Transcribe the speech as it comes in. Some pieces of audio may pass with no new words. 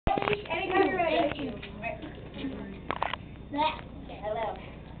Anytime you're ready. Thank you. Hello.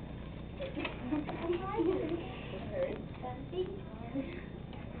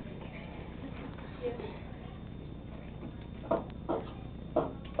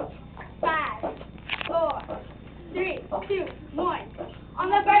 5, 4, 3, 2, 1. On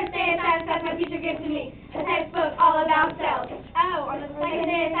the first day of science class, my teacher gave to me a textbook all about cells. Oh, on the second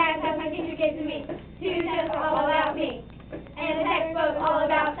day of science class, my teacher gave to me 2 textbooks all about me, and a textbook all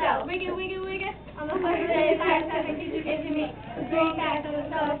about cells. Wiggle, wiggle, wiggle. On the third day of science class, my teacher gave to me 3 facts of the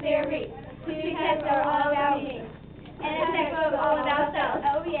cell theory. 2 texts are all about me, and a textbook all about cells.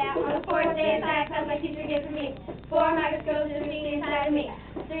 Oh yeah. On the fourth day of science class, my teacher gave to me 4 microscopes to see inside of me.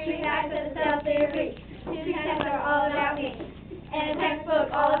 3 facts of the cell theory. 2 texts are all about me, and a textbook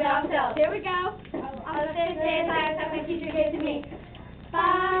all about cells. Here we go. On the fifth day of science class, my teacher gave to me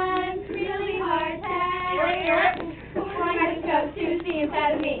 5 really hard tests. 4 microscopes to see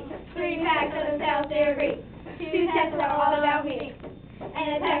inside of me. 3 facts of the cell theory. 2 texts are all about me, and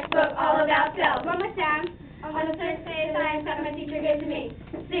a textbook all about cells. One more time. On the sixth day of science class, my teacher gave to me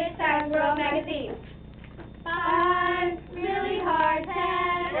 6 Science World magazines. 5 really hard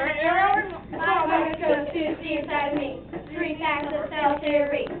tests. 5 microscopes to see inside of me. 3 facts of cell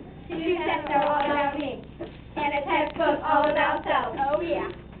theory. 2 texts are all about me, and a textbook all about cells. Oh yeah.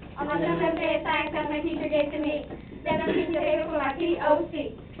 On the seventh day of science class, my teacher gave to me 7 pieces of paper for my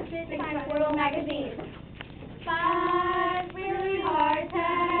POC. 6 Science World magazines. 5 really hard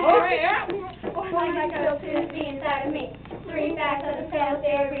tests. 4 microscopes to see inside of me. 3 facts of the cell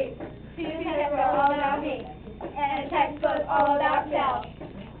theory. 2 texts are all about me, and a textbook all about cells.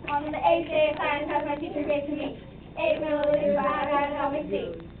 On the eighth day of science class, my teacher gave to me 8 milliliters of iodine to help me see.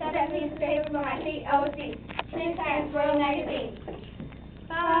 7 pieces of paper for my POC. 6 Science World magazines.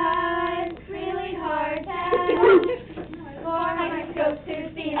 5 really hard tests. 4 microscopes to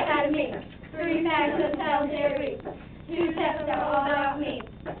see inside of me. 3 facts of cell theory. 2 texts are all about me,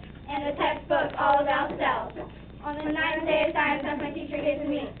 and a textbook all about cells. On the ninth day of science class, my teacher gave to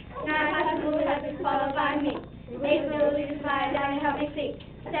me 9 classroom rules that have been followed by me. 8 milliliters of iodine to help me see.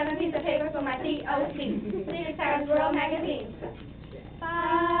 7 pieces of paper for my POC. 6 Science World magazines.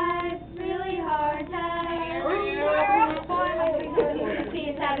 5 really hard tests. 4 microscopes to see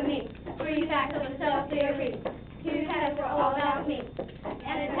inside of me. 3 facts of the cell theory. 2 texts are all about me,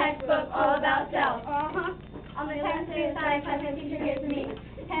 and a textbook all about cells. On the 10th day of science class, my teacher gave to me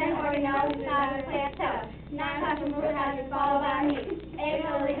 10 organelles inside of a plant cell. 9 classroom rules that have been followed by me. 8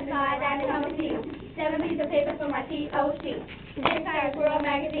 milliliters of iodine to help me see. 7 pieces of paper for my POC. 6 Science World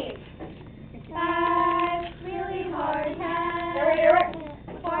magazine. 5 really hard tests.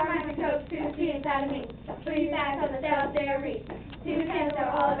 4 microscopes to see inside of me. 3 facts of the cell theory. 2 texts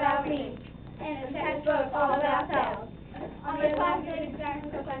are all about me, and a textbook all about cells. On the 12th day of science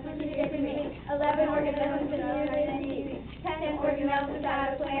class, my teacher gave to me 11 organelles inside of me. 10 organelles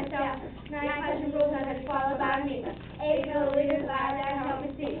inside of a plant cell. 9 classroom rules that have been followed by me. 8 milliliters of iodine to help me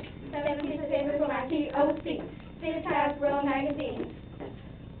see. 7 pieces of paper for my POC. 6 Science World magazines.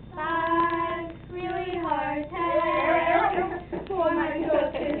 5 really hard tests. 4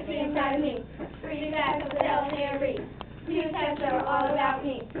 microscopes to see inside of me. 3 facts of the cell theory. 2 texts are all about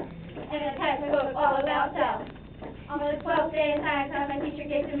me, and a textbook all about cells. On the 12th day of science class, my teacher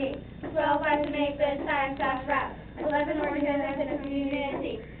gave to me 12 ways to make the science class wrap. 11 organelles in a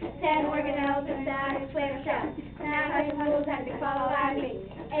community. 10 organelles inside a plant cell. 9 classroom rules had to be followed by me.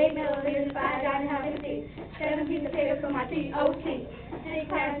 8 milliliters of iodine to help me see. 7 pieces of paper for my POC. 6